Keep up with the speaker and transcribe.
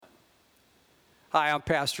Hi, I'm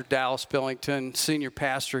Pastor Dallas Billington, Senior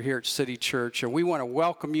Pastor here at City Church, and we want to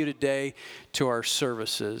welcome you today to our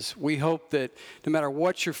services. We hope that no matter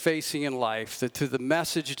what you're facing in life, that through the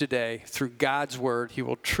message today, through God's Word, He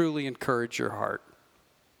will truly encourage your heart.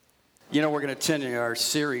 You know, we're going to continue our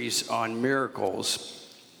series on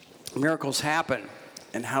miracles. Miracles happen,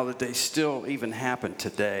 and how that they still even happen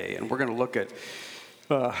today. And we're going to look at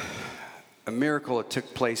a miracle that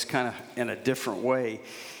took place kind of in a different way.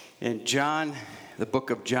 In John, the book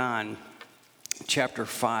of John, chapter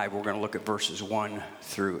 5, we're going to look at verses 1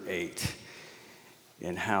 through 8.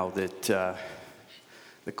 And how that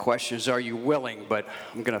the question is, are you willing? But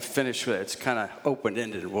I'm going to finish with it. It's kind of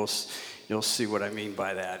open-ended. You'll see what I mean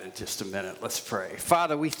by that in just a minute. Let's pray.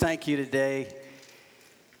 Father, we thank you today,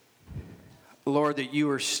 Lord, that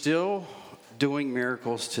you are still doing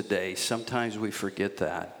miracles today. Sometimes we forget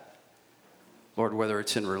that. Lord, whether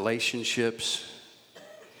it's in relationships,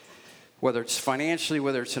 whether it's financially,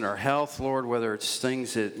 whether it's in our health, Lord, whether it's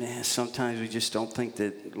things that sometimes we just don't think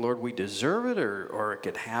that, Lord, we deserve it or it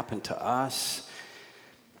could happen to us.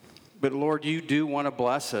 But, Lord, you do want to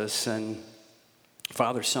bless us. And,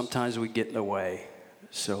 Father, sometimes we get in the way.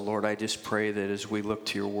 So, Lord, I just pray that as we look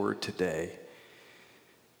to your word today,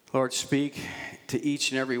 Lord, speak to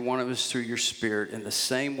each and every one of us through your Spirit in the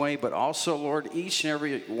same way. But also, Lord, each and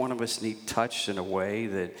every one of us need touched in a way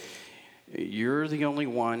that you're the only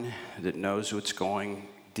one that knows what's going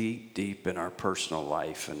deep, deep in our personal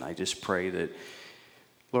life. And I just pray that,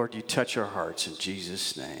 Lord, you touch our hearts in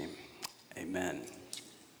Jesus' name. Amen.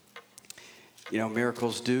 You know,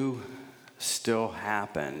 miracles do still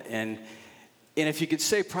happen. And if you could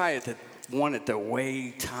say probably at the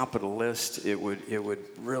way top of the list, it would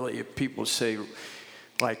really, if people say,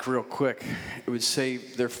 like real quick, it would say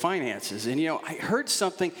their finances. And, you know, I heard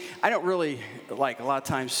something, I don't really, like a lot of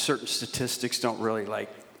times certain statistics don't really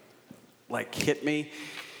like hit me.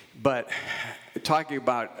 But talking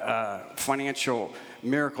about financial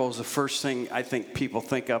miracles, the first thing I think people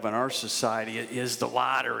think of in our society is the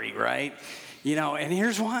lottery, right? You know, and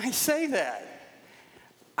here's why I say that.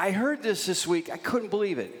 I heard this week, I couldn't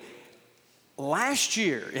believe it. Last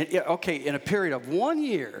year, in a period of 1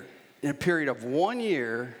 year,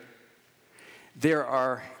 there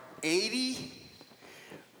are $80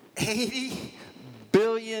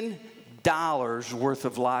 billion worth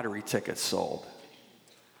of lottery tickets sold.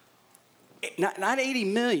 Not 80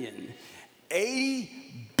 million, $80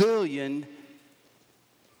 billion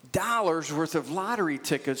worth of lottery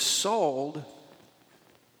tickets sold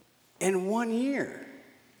in 1 year.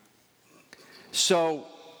 So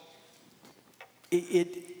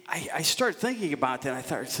I started thinking about that. I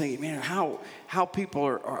started thinking, man, how people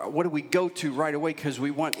are what do we go to right away? Because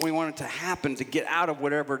we want it to happen, to get out of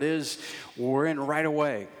whatever it is we're in right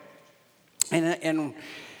away. And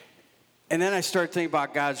then I started thinking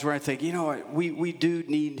about God's word. I think, you know what, we do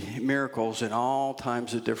need miracles in all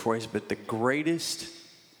times of different ways, but the greatest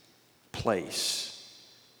place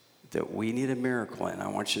that we need a miracle in, I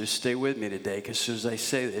want you to stay with me today, because as soon as I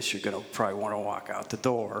say this, you're going to probably want to walk out the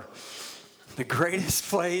door. The greatest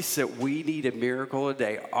place that we need a miracle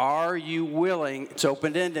today. Are you willing? It's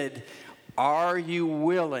open-ended. Are you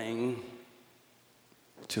willing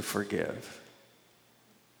to forgive?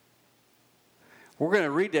 We're going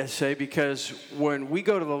to read that today because when we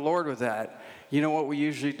go to the Lord with that, you know what we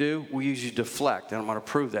usually do? We usually deflect, and I'm going to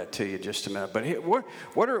prove that to you in just a minute. But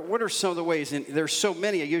what are some of the ways? And there's so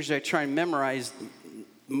many. I try and memorize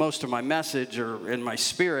most of my message or in my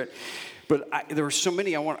spirit. But there were so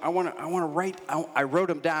many. I want to write. I wrote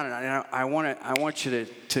them down, and I want you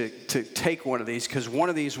to take one of these, because one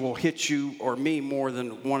of these will hit you or me more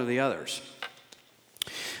than one of the others.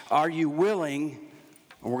 Are you willing?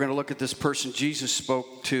 And we're going to look at this person Jesus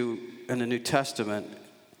spoke to in the New Testament.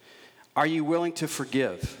 Are you willing to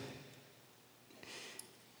forgive?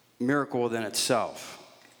 Miracle within itself.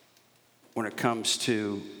 When it comes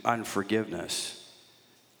to unforgiveness.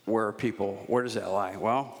 Where does that lie?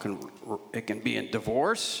 Well, it can be in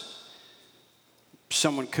divorce.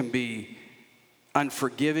 Someone can be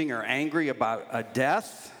unforgiving or angry about a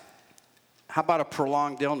death. How about a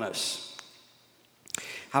prolonged illness?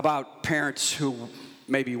 How about parents who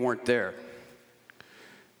maybe weren't there?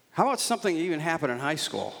 How about something that even happened in high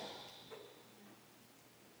school?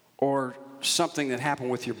 Or something that happened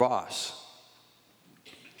with your boss?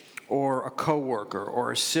 Or a coworker,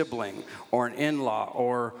 or a sibling, or an in-law,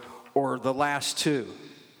 or the last two.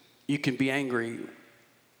 You can be angry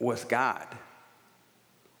with God.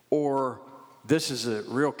 Or this is a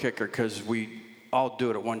real kicker, because we all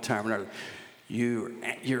do it at one time or another.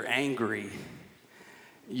 You're angry.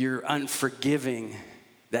 You're unforgiving.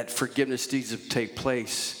 That forgiveness needs to take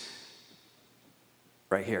place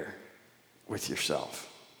right here with yourself.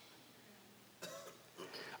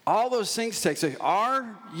 All those things take place.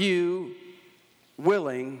 Are you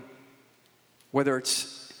willing, whether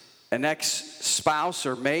it's an ex-spouse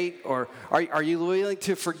or mate, or are you willing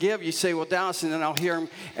to forgive? You say, well, Dallas, and then I'll hear him,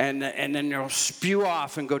 and then they'll spew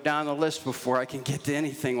off and go down the list before I can get to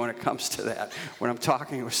anything when it comes to that, when I'm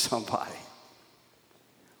talking with somebody.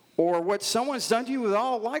 Or what someone's done to you, with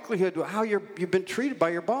all likelihood, how you've been treated by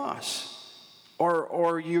your boss.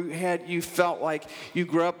 Or you felt like you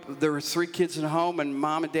grew up, there were 3 kids in the home, and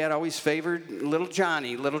mom and dad always favored little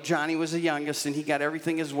Johnny. Little Johnny was the youngest, and he got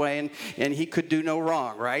everything his way, and he could do no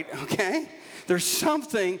wrong, right? Okay? There's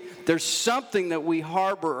something that we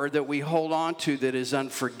harbor or that we hold on to that is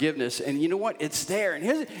unforgiveness. And you know what? It's there.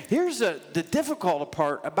 And here's the difficult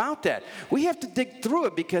part about that. We have to dig through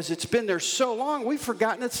it because it's been there so long, we've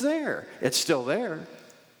forgotten it's there. It's still there.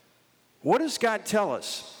 What does God tell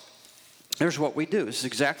us? Here's what we do. This is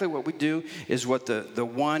exactly what we do, is what the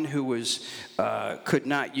one who was could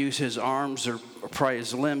not use his arms or probably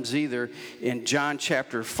his limbs either. In John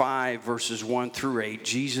chapter 5, verses 1 through 8,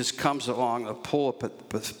 Jesus comes along the pool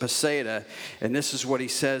of Bethsaida, and this is what he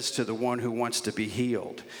says to the one who wants to be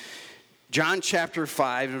healed. John chapter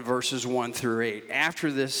 5, verses 1 through 8.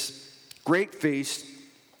 After this great feast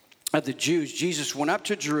of the Jews, Jesus went up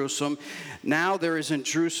to Jerusalem. Now there is in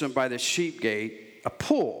Jerusalem by the sheep gate a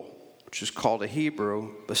pool, which is called a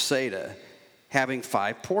Hebrew, Bethsaida, having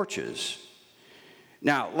 5 porches.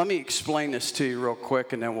 Now, let me explain this to you real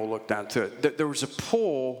quick, and then we'll look down to it. There was a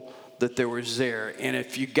pool that there was there, and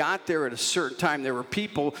if you got there at a certain time, there were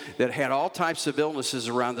people that had all types of illnesses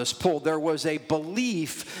around this pool. There was a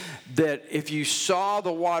belief that if you saw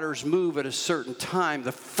the waters move at a certain time,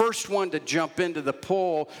 the first one to jump into the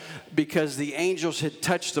pool, because the angels had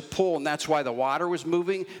touched the pool, and that's why the water was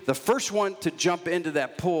moving, the first one to jump into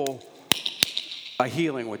that pool, a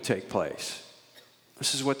healing would take place.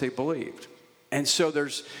 This is what they believed. And so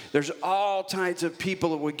there's all kinds of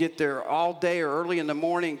people that would get there all day or early in the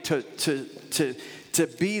morning to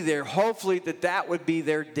be there. Hopefully that would be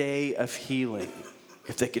their day of healing.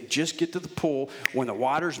 If they could just get to the pool when the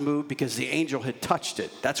waters moved because the angel had touched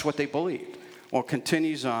it. That's what they believed. Well, it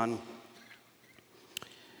continues on.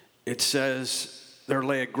 It says, there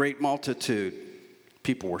lay a great multitude.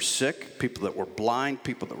 People were sick, people that were blind,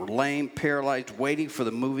 people that were lame, paralyzed, waiting for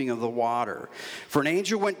the moving of the water. For an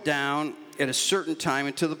angel went down at a certain time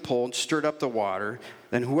into the pool and stirred up the water.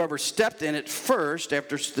 Then whoever stepped in it first,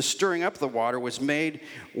 after the stirring up the water, was made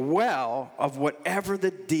well of whatever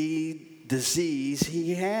the disease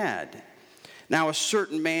he had. Now a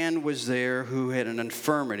certain man was there who had an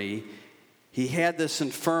infirmity. He had this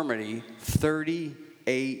infirmity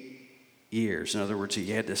 38 years. In other words, he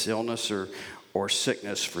had this illness or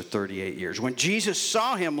sickness for 38 years. When Jesus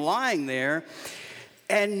saw him lying there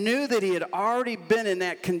and knew that he had already been in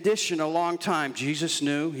that condition a long time, Jesus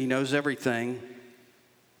knew, he knows everything.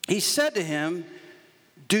 He said to him,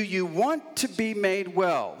 "Do you want to be made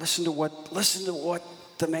well?" Listen to what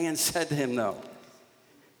the man said to him, though.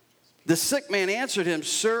 The sick man answered him,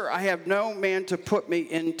 "Sir, I have no man to put me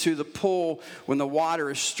into the pool when the water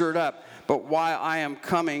is stirred up, but while I am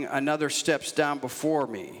coming, another steps down before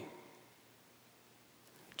me."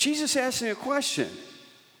 Jesus asked him a question.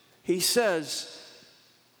 He says,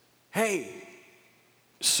 "Hey,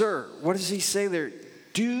 sir," what does he say there?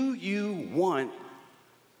 "Do you want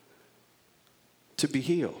to be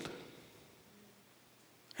healed?"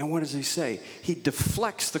 And what does he say? He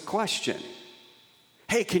deflects the question.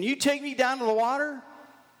 "Hey, can you take me down to the water?"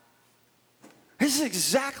 This is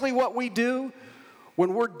exactly what we do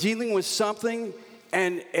when we're dealing with something.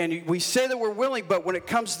 And we say that we're willing, but when it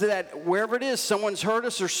comes to that, wherever it is, someone's hurt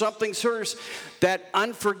us or something's hurt us, that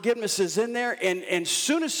unforgiveness is in there. And as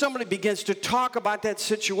soon as somebody begins to talk about that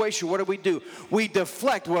situation, what do? We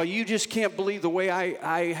deflect. "Well, you just can't believe the way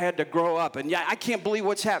I had to grow up. And yeah, I can't believe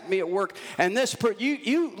what's happened to me at work. And this,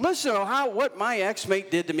 you listen to what my ex-mate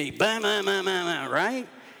did to me. Blah, blah, blah, blah, blah," right?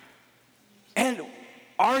 And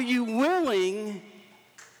are you willing,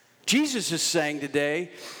 Jesus is saying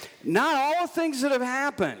today, not all the things that have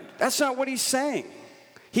happened. That's not what he's saying.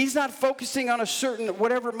 He's not focusing on a certain,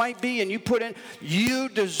 whatever it might be, and you put in, you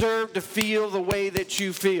deserve to feel the way that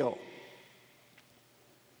you feel.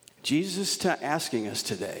 Jesus is asking us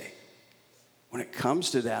today, when it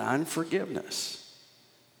comes to that unforgiveness,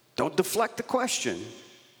 don't deflect the question.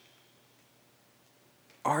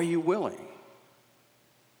 Are you willing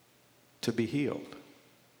to be healed?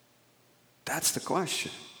 That's the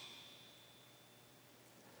question.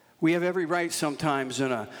 We have every right sometimes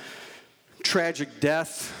in a tragic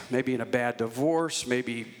death, maybe in a bad divorce,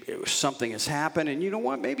 maybe something has happened, and you know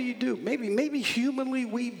what? Maybe you do. Maybe humanly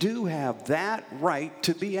we do have that right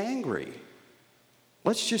to be angry.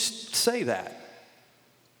 Let's just say that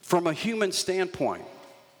from a human standpoint.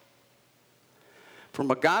 From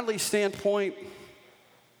a godly standpoint,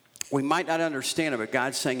 we might not understand it, but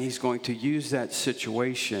God's saying he's going to use that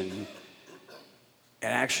situation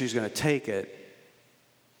and actually he's going to take it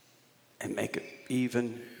and make it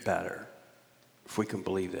even better. If we can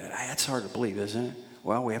believe that. That's hard to believe, isn't it?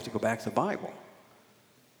 Well, we have to go back to the Bible.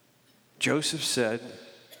 Joseph said,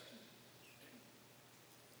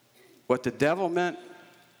 what the devil meant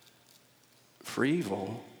for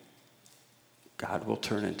evil, God will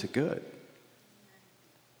turn into good.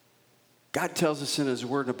 God tells us in his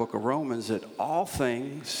word in the book of Romans that all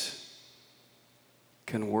things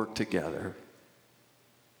can work together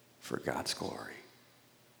for God's glory.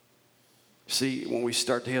 See, when we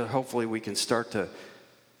start to hear, hopefully we can start to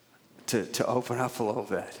open up a little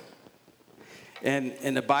bit.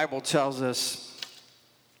 And the Bible tells us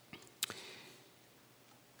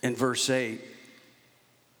in verse 8,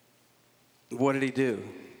 what did he do?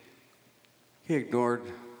 He ignored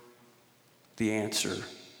the answer.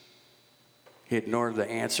 He ignored the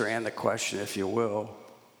answer and the question, if you will,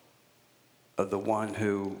 of the one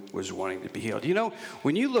who was wanting to be healed. You know,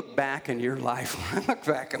 when you look back in your life, when I look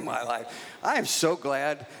back in my life, I am so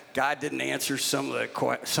glad God didn't answer some of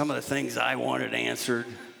the things I wanted answered.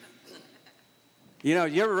 You know,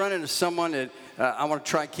 you ever run into someone that, I want to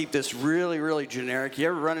try and keep this really, really generic. You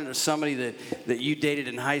ever run into somebody that you dated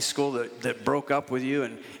in high school that broke up with you,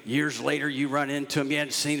 and years later you run into them, you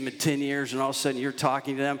hadn't seen them in 10 years, and all of a sudden you're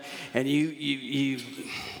talking to them, and you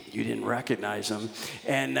didn't recognize them,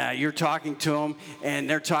 and you're talking to them, and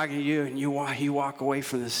they're talking to you, and you walk away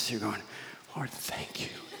from this, you're going, Lord, thank you.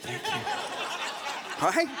 All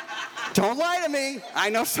right? Don't lie to me. I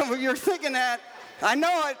know some of you are thinking that. I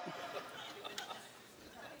know it.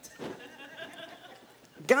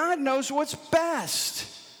 God knows what's best.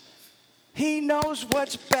 He knows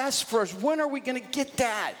what's best for us. When are we going to get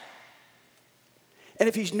that? And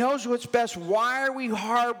if he knows what's best, why are we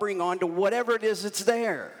harboring on to whatever it is that's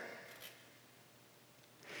there?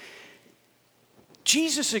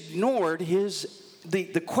 Jesus ignored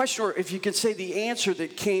the question, or if you could say the answer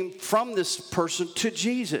that came from this person to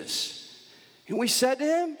Jesus. And we said to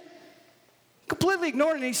him, completely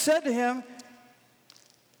ignored it, and he said to him,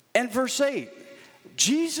 and verse 8,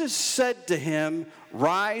 Jesus said to him,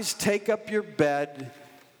 rise, take up your bed,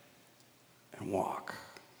 and walk.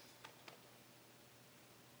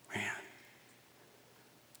 Man,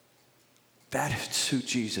 that is who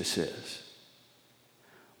Jesus is.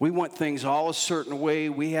 We want things all a certain way.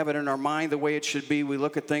 We have it in our mind the way it should be. We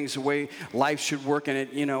look at things the way life should work, and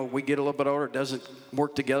it, you know, we get a little bit older, it doesn't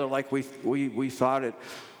work together like we thought it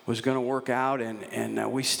was going to work out,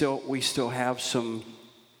 and we still have some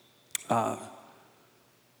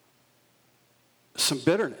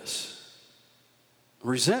bitterness,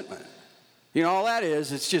 resentment. You know, all that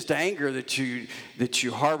is, it's just anger that you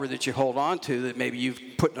harbor, that you hold on to, that maybe you've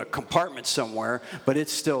put in a compartment somewhere, but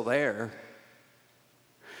it's still there.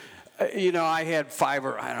 You know, I had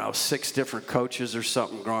 6 different coaches or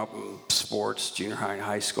something growing up in sports, junior high and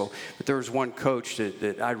high school. But there was one coach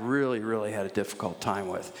that I really, really had a difficult time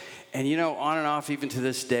with. And, you know, on and off, even to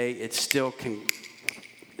this day, it still can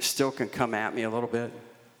come at me a little bit.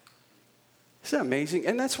 Isn't that amazing?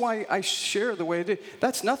 And that's why I share the way I do.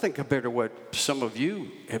 That's nothing compared to what some of you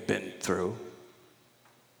have been through.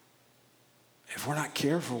 If we're not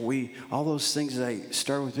careful, all those things that I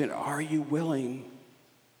start with, are you willing?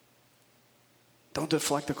 Don't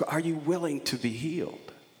deflect are you willing to be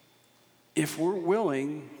healed? If we're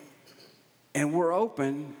willing and we're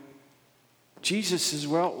open, Jesus says,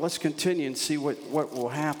 well, let's continue and see what will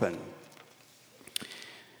happen.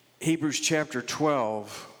 Hebrews chapter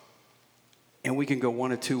 12, and we can go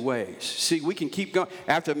one of two ways. See, we can keep going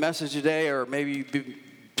after the message today, or maybe be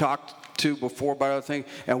talked to before about other things,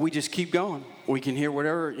 and we just keep going. We can hear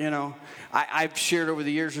whatever, you know. I've shared over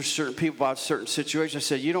the years with certain people about certain situations. I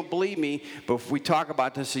said, you don't believe me, but if we talk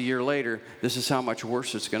about this a year later, this is how much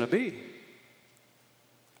worse it's going to be.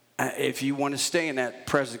 If you want to stay in that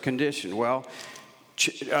present condition, well,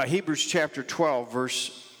 Hebrews chapter 12,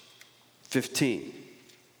 verse 15.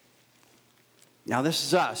 Now, this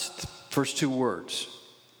is us, first 2 words.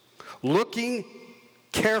 Looking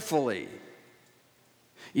carefully.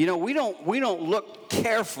 You know, we don't look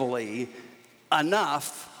carefully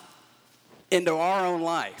enough into our own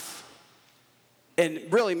life. And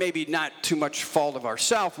really maybe not too much fault of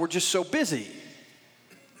ourselves. We're just so busy.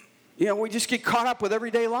 You know, we just get caught up with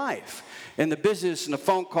everyday life and the business and the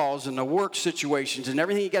phone calls and the work situations and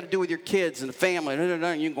everything you got to do with your kids and the family.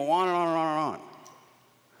 And you can go on and on and on and on.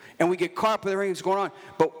 And we get caught up with everything that's going on.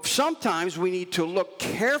 But sometimes we need to look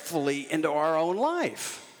carefully into our own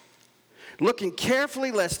life. Looking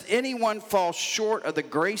carefully lest anyone fall short of the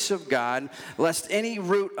grace of God, lest any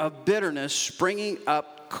root of bitterness springing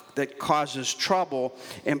up that causes trouble,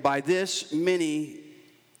 and by this many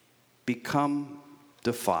become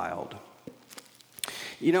defiled.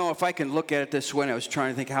 You know, if I can look at it this way, and I was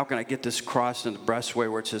trying to think, how can I get this across in the best way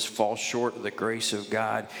where it says fall short of the grace of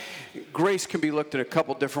God? Grace can be looked at a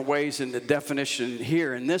couple different ways, and the definition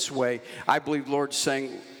here in this way, I believe Lord's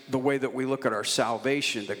saying the way that we look at our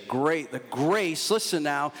salvation, the grace, listen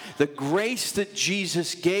now, the grace that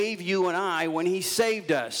Jesus gave you and I when he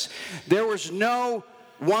saved us. There was no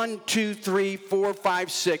 1, 2, 3, 4,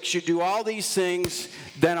 5, 6. You do all these things,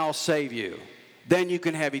 then I'll save you. Then you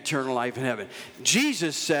can have eternal life in heaven.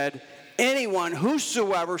 Jesus said, anyone,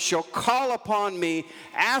 whosoever shall call upon me,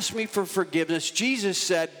 ask me for forgiveness. Jesus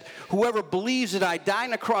said, whoever believes that I died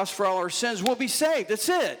on the cross for all our sins will be saved. That's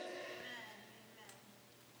it.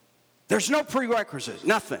 There's no prerequisite,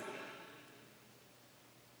 nothing.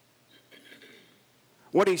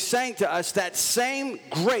 What he's saying to us, that same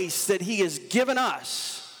grace that he has given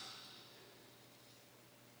us,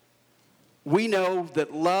 we know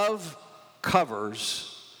that love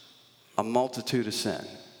covers a multitude of sin.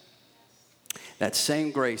 That same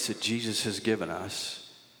grace that Jesus has given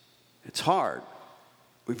us, it's hard.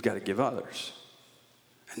 We've got to give others.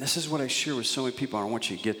 And this is what I share with so many people, and I want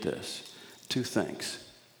you to get this. 2 things.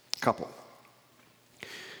 Couple.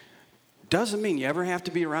 Doesn't mean you ever have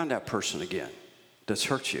to be around that person again that's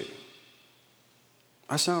hurt you.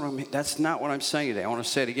 That's not what I'm saying today. I want to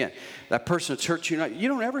say it again. That person that's hurt you, you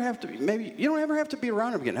don't ever have to be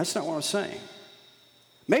around them again. That's not what I'm saying.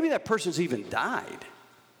 Maybe that person's even died,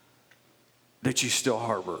 that you still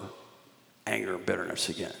harbor anger and bitterness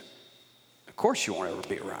again. Of course you won't ever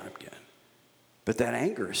be around them again. But that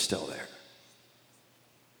anger is still there.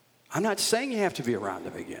 I'm not saying you have to be around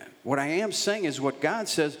them again. What I am saying is what God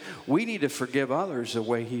says, we need to forgive others the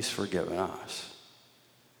way he's forgiven us.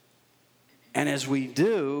 And as we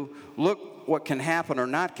do, look what can happen or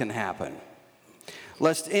not can happen.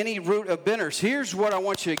 Lest any root of bitterness. Here's what I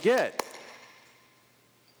want you to get.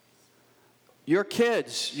 Your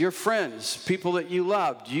kids, your friends, people that you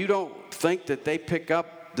love, you don't think that they pick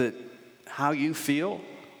up how you feel,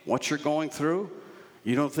 what you're going through?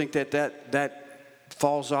 You don't think that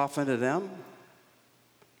falls off into them?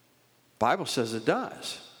 Bible says it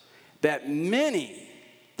does. That many,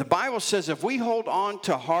 the Bible says if we hold on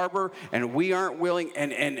to harbor and we aren't willing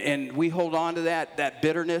and we hold on to that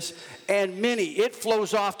bitterness, and many, it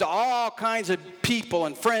flows off to all kinds of people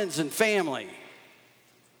and friends and family.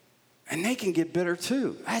 And they can get bitter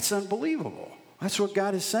too. That's unbelievable. That's what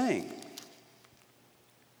God is saying.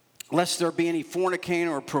 Lest there be any fornicator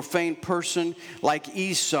or profane person like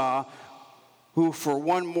Esau, who for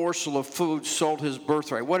one morsel of food sold his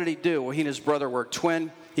birthright. What did he do? Well, he and his brother were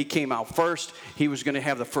twin. He came out first. He was going to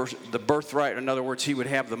have the birthright. In other words, he would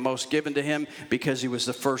have the most given to him because he was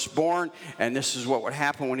the firstborn. And this is what would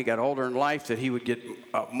happen when he got older in life, that he would get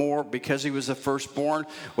more because he was the firstborn.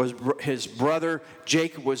 Was his brother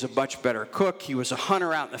Jacob was a much better cook. He was a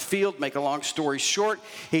hunter out in the field. Make a long story short,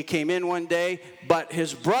 he came in one day, but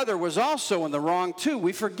his brother was also in the wrong too.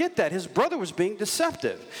 We forget that. His brother was being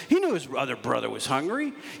deceptive. He knew his other brother was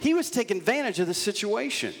hungry. He was taking advantage of the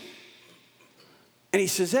situation. And he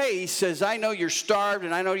says, I know you're starved,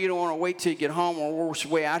 and I know you don't want to wait till you get home or we're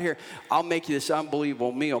way out here. I'll make you this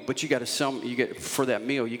unbelievable meal, but you got to sell me. For that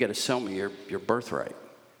meal, you got to sell me your birthright.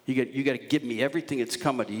 You got to give me everything that's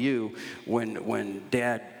coming to you when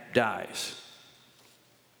Dad dies.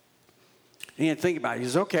 He didn't think about it. He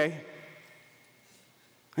says, okay.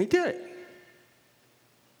 He did it.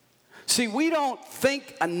 See, we don't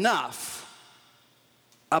think enough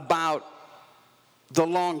about the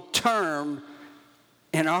long term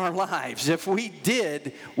in our lives. If we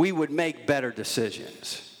did, we would make better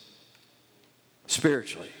decisions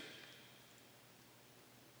spiritually.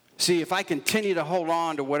 See, if I continue to hold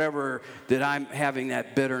on to whatever that I'm having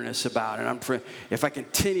that bitterness about, and if I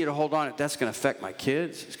continue to hold on, that's going to affect my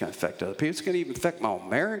kids. It's going to affect other people. It's going to even affect my own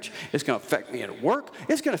marriage. It's going to affect me at work.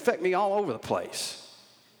 It's going to affect me all over the place.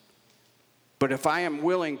 But if I am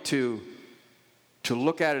willing to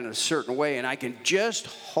look at it in a certain way, and I can just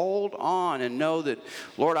hold on and know that,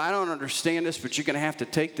 Lord, I don't understand this, but you're going to have to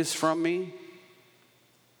take this from me.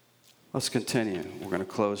 Let's continue. We're going to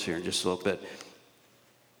close here in just a little bit.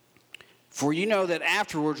 For you know that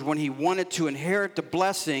afterwards, when he wanted to inherit the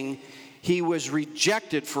blessing, He was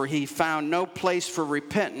rejected, for he found no place for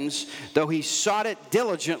repentance, though he sought it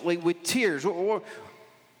diligently with tears.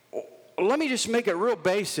 Let me just make it real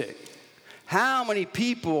basic. How many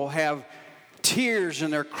people have tears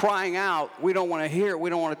and they're crying out, we don't want to hear it,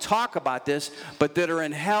 we don't want to talk about this, but that are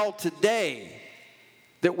in hell today,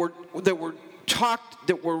 that were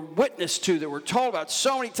witnessed to, that were told about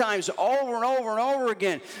so many times over and over and over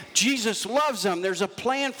again. Jesus loves them. There's a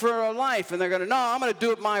plan for their life. And they're going to, no, I'm going to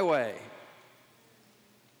do it my way.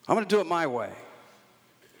 I'm going to do it my way.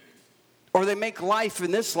 Or they make life in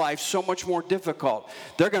this life so much more difficult.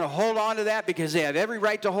 They're going to hold on to that because they have every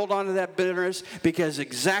right to hold on to that bitterness, because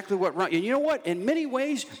exactly what, and you know what? In many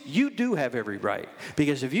ways, you do have every right.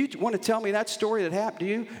 Because if you want to tell me that story that happened to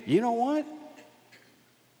you, you know what?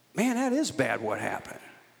 Man, that is bad what happened.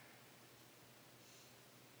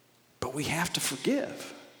 But we have to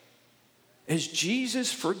forgive. As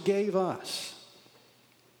Jesus forgave us.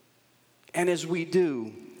 And as we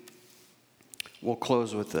do, we'll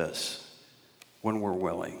close with this. When we're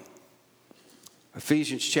willing.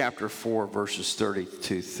 Ephesians chapter 4, verses 30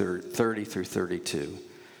 through 32.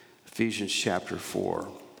 Ephesians chapter 4,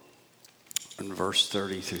 and verse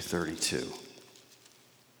 30 through 32.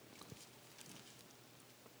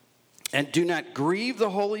 And do not grieve the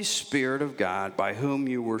Holy Spirit of God, by whom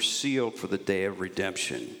you were sealed for the day of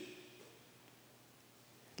redemption.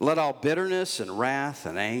 Let all bitterness and wrath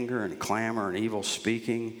and anger and clamor and evil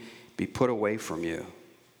speaking be put away from you,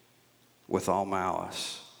 with all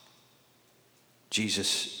malice.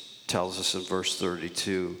 Jesus tells us in verse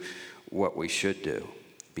 32 what we should do.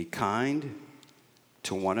 Be kind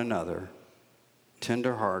to one another,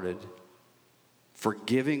 tenderhearted,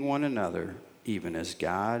 forgiving one another, even as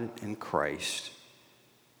God in Christ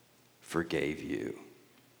forgave you.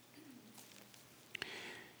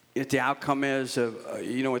 If the outcome is of,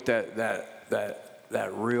 you know what, that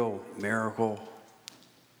real miracle,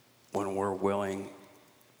 when we're willing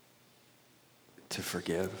to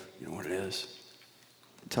forgive, you know what it is?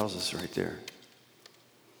 It tells us right there.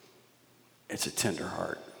 It's a tender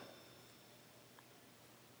heart.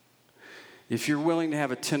 If you're willing to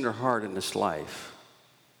have a tender heart in this life,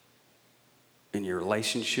 in your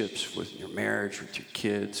relationships, with your marriage, with your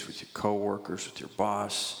kids, with your coworkers, with your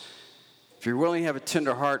boss, if you're willing to have a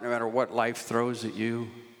tender heart no matter what life throws at you,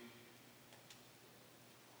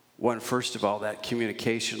 one, first of all, that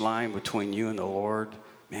communication line between you and the Lord,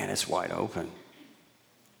 man, it's wide open.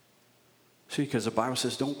 See, because the Bible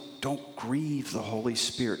says don't grieve the Holy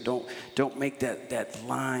Spirit. Don't make that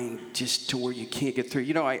line just to where you can't get through.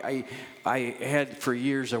 You know, I had for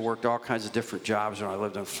years, I worked all kinds of different jobs when I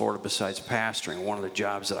lived in Florida besides pastoring. One of the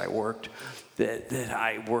jobs that I worked,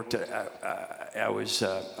 I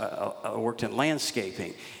worked in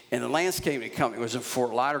landscaping. And the landscaping company was in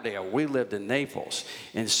Fort Lauderdale. We lived in Naples.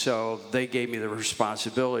 And so they gave me the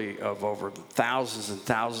responsibility of over thousands and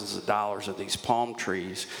thousands of dollars of these palm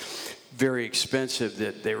trees. Very expensive,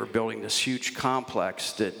 that they were building this huge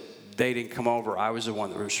complex that they didn't come over. I was the one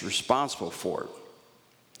that was responsible for it.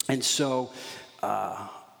 And so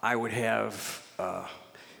I would have,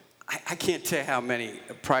 I can't tell you how many,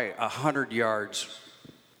 probably 100 yards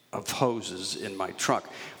of hoses in my trunk.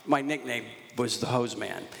 My nickname was the hose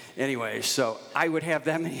man. Anyway, so I would have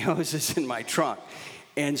that many hoses in my trunk.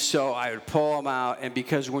 And so I would pull them out. And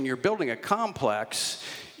because when you're building a complex,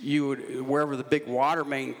 you would, wherever the big water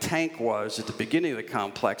main tank was at the beginning of the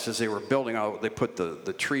complex, as they were building, they put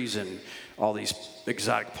the trees in, all these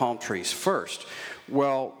exotic palm trees first.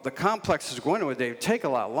 Well, the complexes going away, they would take a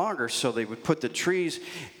lot longer, so they would put the trees,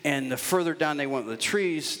 and the further down they went with the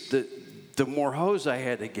trees, the more hose I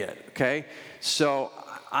had to get, okay? So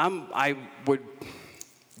I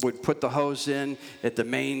would put the hose in at the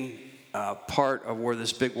main part of where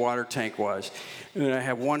this big water tank was. And then I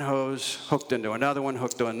have one hose hooked into another one,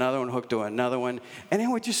 hooked to another one, hooked to another one. And it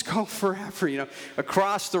would just go forever, you know,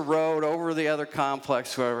 across the road, over the other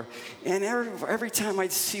complex, whatever. And every time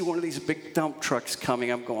I'd see one of these big dump trucks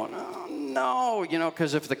coming, I'm going, oh, no, you know,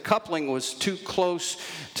 because if the coupling was too close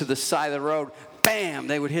to the side of the road, bam,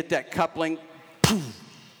 they would hit that coupling, poof,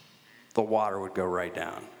 the water would go right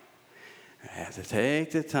down. I had to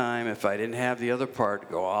take the time, if I didn't have the other part, to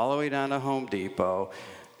go all the way down to Home Depot.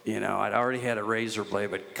 You know, I'd already had a razor blade,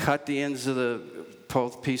 but cut the ends of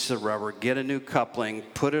both pieces of rubber, get a new coupling,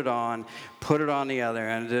 put it on the other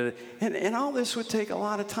end. And all this would take a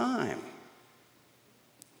lot of time.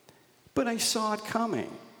 But I saw it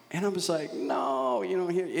coming. And I was like, no,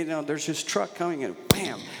 there's this truck coming and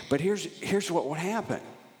bam. But here's what would happen.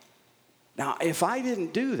 Now, if I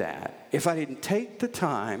didn't do that, if I didn't take the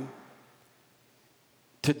time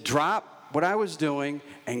to drop what I was doing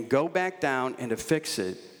and go back down and to fix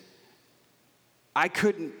it, I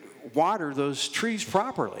couldn't water those trees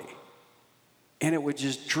properly. And it would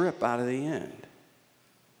just drip out of the end.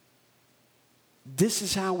 This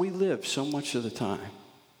is how we live so much of the time.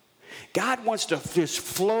 God wants to just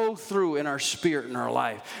flow through in our spirit, in our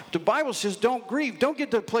life. The Bible says don't grieve. Don't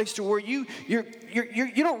get to a place to where you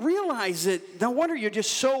don't realize it. No wonder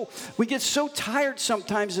we get so tired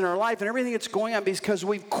sometimes in our life and everything that's going on because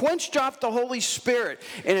we've quenched off the Holy Spirit.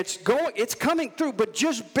 And it's coming through, but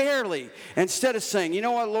just barely. Instead of saying, you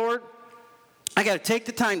know what, Lord? I got to take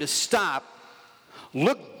the time to stop,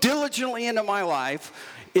 look diligently into my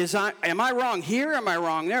life. Am I wrong here? Am I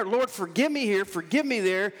wrong there? Lord, forgive me here, forgive me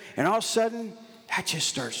there. And all of a sudden, that just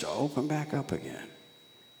starts to open back up again.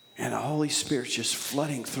 And the Holy Spirit's just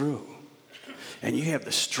flooding through. And you have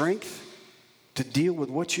the strength to deal with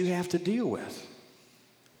what you have to deal with.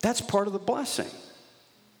 That's part of the blessing.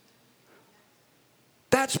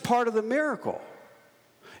 That's part of the miracle.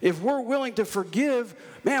 If we're willing to forgive,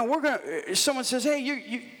 man, someone says, hey,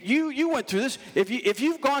 you went through this. If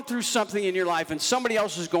you've gone through something in your life and somebody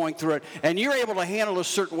else is going through it and you're able to handle it a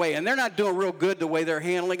certain way and they're not doing real good the way they're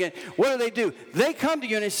handling it, what do? They come to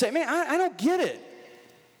you and they say, man, I don't get it.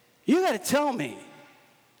 You got to tell me.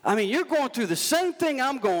 I mean, you're going through the same thing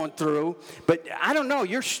I'm going through, but I don't know,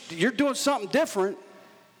 you're doing something different.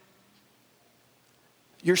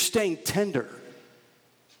 You're staying tender.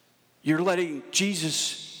 You're letting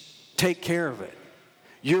Jesus take care of it.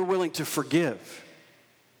 You're willing to forgive.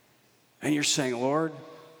 And you're saying, Lord,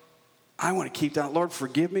 I want to keep that. Lord,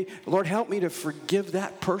 forgive me. Lord, help me to forgive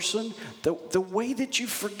that person the way that you've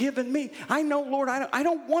forgiven me. I know, Lord, I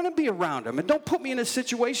don't want to be around them. And don't put me in a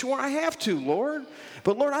situation where I have to, Lord.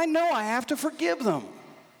 But, Lord, I know I have to forgive them.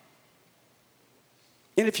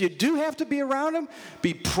 And if you do have to be around them,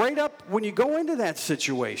 be prayed up when you go into that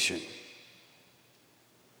situation.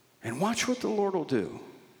 And watch what the Lord will do.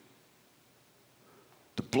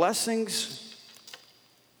 The blessings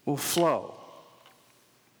will flow.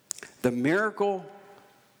 The miracle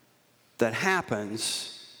that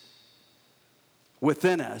happens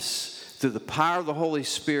within us through the power of the Holy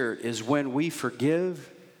Spirit is when we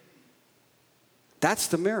forgive. That's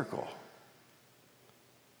the miracle.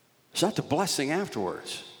 It's not the blessing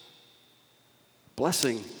afterwards.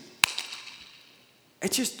 Blessing,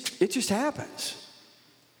 it just happens.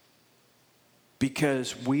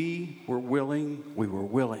 Because we were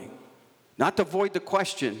willing. Not to avoid the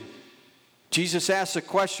question. Jesus asked the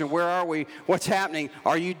question, where are we? What's happening?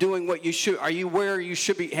 Are you doing what you should? Are you where you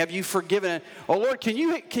should be? Have you forgiven it? Oh, Lord, can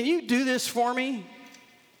you do this for me?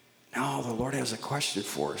 No, the Lord has a question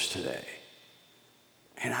for us today.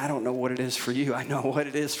 And I don't know what it is for you. I know what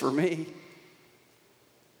it is for me.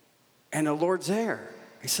 And the Lord's there.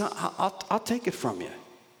 He said, I'll take it from you.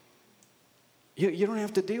 You don't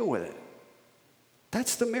have to deal with it.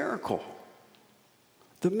 That's the miracle.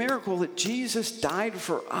 The miracle that Jesus died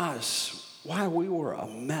for us while we were a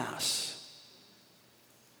mess.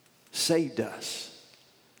 Saved us.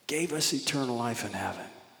 Gave us eternal life in heaven.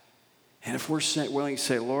 And if we're willing to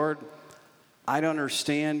say, Lord, I don't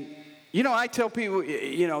understand. You know, I tell people,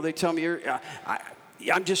 they tell me,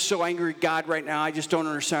 I'm just so angry at God right now. I just don't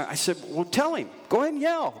understand. I said, well, tell him. Go ahead and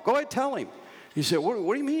yell. Go ahead and tell him. He said, what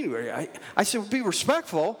do you mean? I said, well, be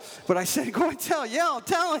respectful. But I said, go and tell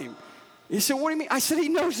him. He said, what do you mean? I said, he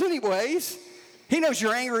knows anyways. He knows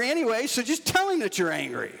you're angry anyway, so just tell him that you're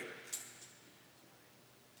angry.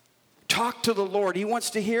 Talk to the Lord. He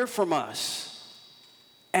wants to hear from us.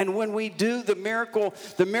 And when we do, the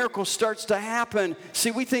miracle starts to happen.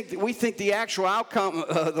 See, we think the actual outcome,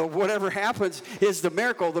 whatever happens, is the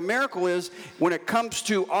miracle. The miracle is when it comes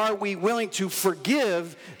to are we willing to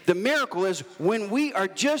forgive, the miracle is when we are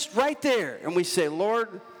just right there and we say,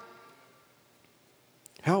 Lord,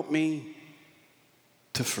 help me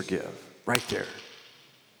to forgive. Right there.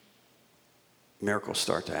 Miracles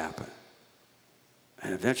start to happen.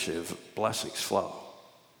 And eventually the blessings flow.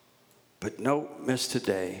 But don't miss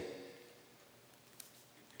today,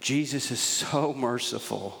 Jesus is so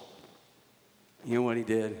merciful. You know what he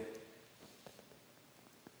did?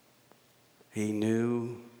 He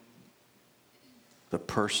knew the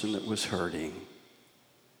person that was hurting.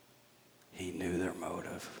 He knew their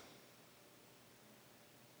motive.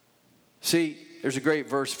 See, there's a great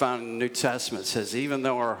verse found in the New Testament that says, even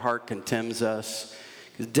though our heart condemns us,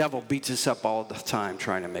 the devil beats us up all the time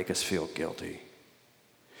trying to make us feel guilty.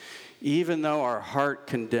 Even though our heart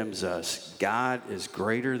condemns us, God is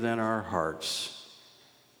greater than our hearts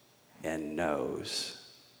and knows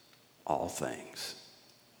all things.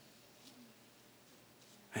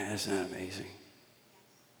 Man, isn't that amazing?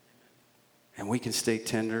 And we can stay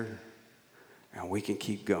tender and we can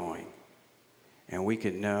keep going. And we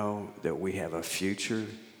can know that we have a future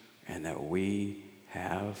and that we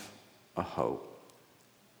have a hope.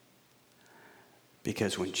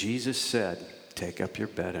 Because when Jesus said, take up your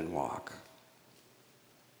bed and walk,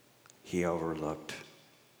 he overlooked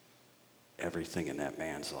everything in that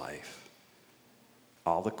man's life.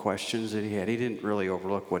 All the questions that he had, he didn't really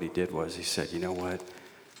overlook. What he did was he said, you know what?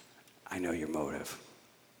 I know your motive.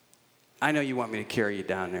 I know you want me to carry you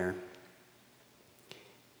down there,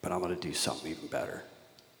 but I'm going to do something even better.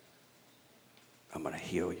 I'm going to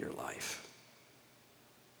heal your life.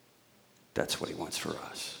 That's what he wants for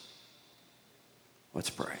us. Let's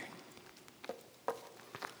pray.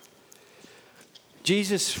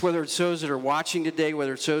 Jesus, whether it's those that are watching today,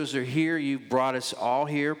 whether it's those that are here, you brought us all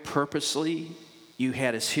here purposely. You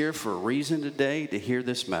had us here for a reason today to hear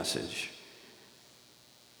this message.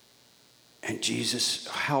 And Jesus,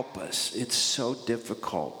 help us. It's so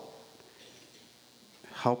difficult.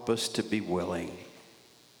 Help us to be willing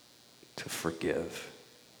to forgive.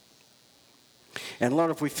 And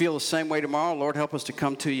Lord, if we feel the same way tomorrow, Lord, help us to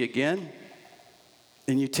come to you again.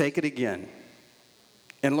 And you take it again.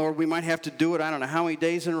 And Lord, we might have to do it, I don't know how many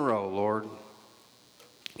days in a row, Lord.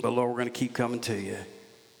 But Lord, we're going to keep coming to you.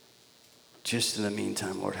 Just in the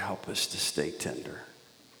meantime, Lord, help us to stay tender.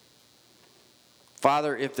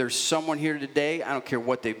 Father, if there's someone here today, I don't care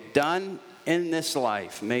what they've done in this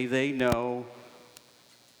life, may they know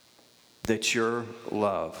that your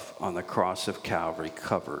love on the cross of Calvary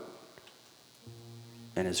covered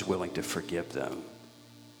and is willing to forgive them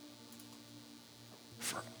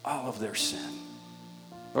for all of their sin.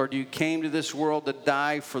 Lord, you came to this world to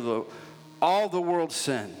die for all the world's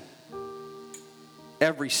sin.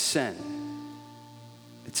 Every sin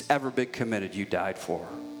that's ever been committed, you died for.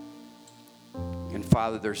 And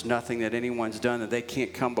Father, there's nothing that anyone's done that they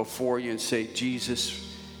can't come before you and say,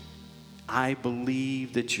 Jesus, I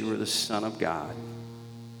believe that you are the Son of God,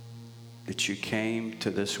 that you came to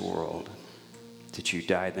this world, that you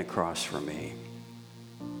died on the cross for me.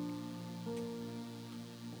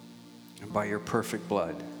 And by your perfect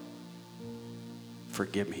blood,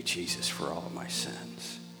 forgive me, Jesus, for all of my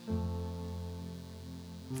sins.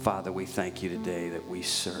 Father, we thank you today that we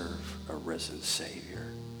serve a risen Savior.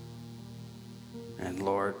 And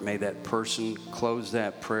Lord, may that person close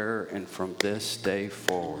that prayer, and from this day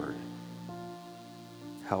forward,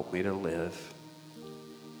 help me to live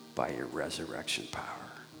by your resurrection power.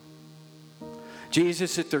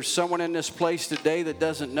 Jesus, if there's someone in this place today that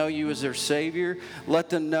doesn't know you as their Savior, let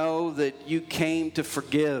them know that you came to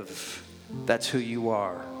forgive. That's who you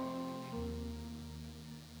are.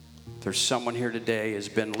 If there's someone here today, as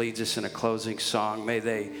Ben leads us in a closing song, may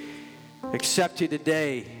they accept you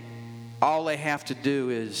today. All they have to do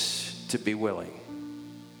is to be willing.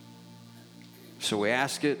 So we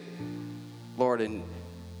ask it, Lord, in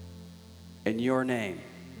your name,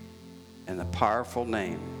 in the powerful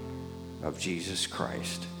name of Jesus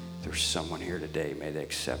Christ. If there's someone here today, may they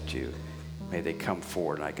accept you. May they come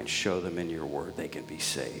forward, and I can show them in your word they can be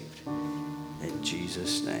saved. In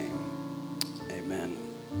Jesus' name, amen.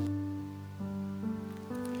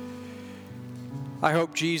 I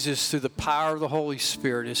hope Jesus, through the power of the Holy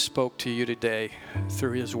Spirit, has spoke to you today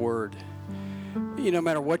through his word. No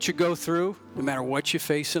matter what you go through, no matter what you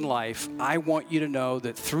face in life, I want you to know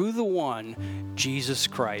that through the one, Jesus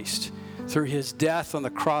Christ, through his death on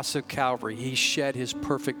the cross of Calvary, he shed his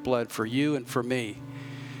perfect blood for you and for me.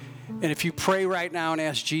 And if you pray right now and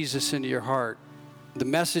ask Jesus into your heart, the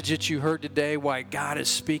message that you heard today, why God is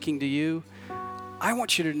speaking to you, I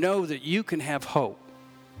want you to know that you can have hope.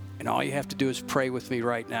 And all you have to do is pray with me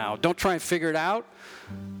right now. Don't try and figure it out.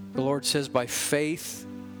 The Lord says by faith,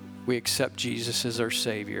 we accept Jesus as our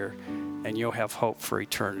Savior, and you'll have hope for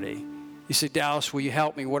eternity. You say, Dallas, will you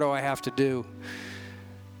help me? What do I have to do?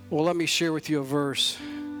 Well, let me share with you a verse.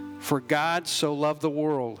 For God so loved the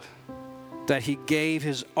world that he gave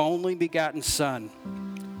his only begotten Son,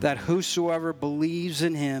 that whosoever believes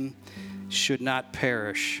in him should not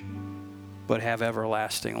perish, but have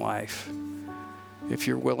everlasting life. If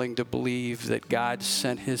you're willing to believe that God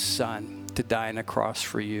sent his Son to die on the cross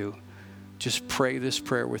for you, just pray this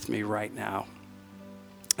prayer with me right now.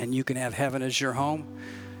 And you can have heaven as your home.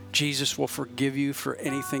 Jesus will forgive you for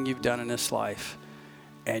anything you've done in this life.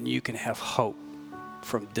 And you can have hope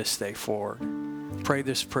from this day forward. Pray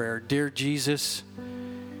this prayer. Dear Jesus,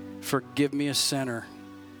 forgive me a sinner.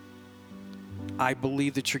 I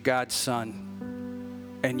believe that you're God's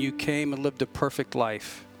Son, and you came and lived a perfect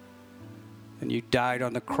life, and you died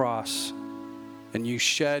on the cross, and you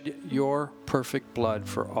shed your perfect blood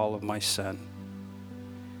for all of my sin.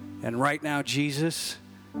 And right now, Jesus,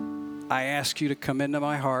 I ask you to come into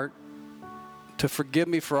my heart, to forgive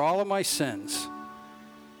me for all of my sins,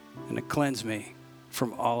 and to cleanse me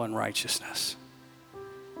from all unrighteousness.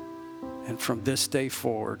 And from this day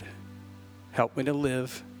forward, help me to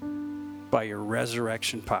live by your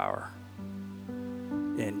resurrection power.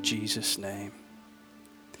 In Jesus' name.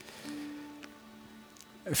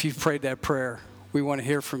 If you've prayed that prayer, we want to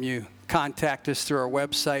hear from you. Contact us through our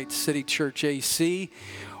website, City Church AC,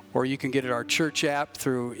 or you can get it our church app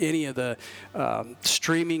through any of the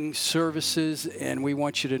streaming services, and we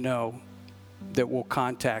want you to know that we'll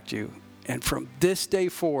contact you. And from this day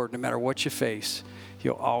forward, no matter what you face,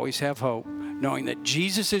 you'll always have hope, knowing that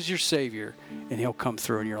Jesus is your Savior, and He'll come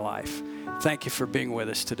through in your life. Thank you for being with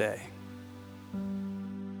us today.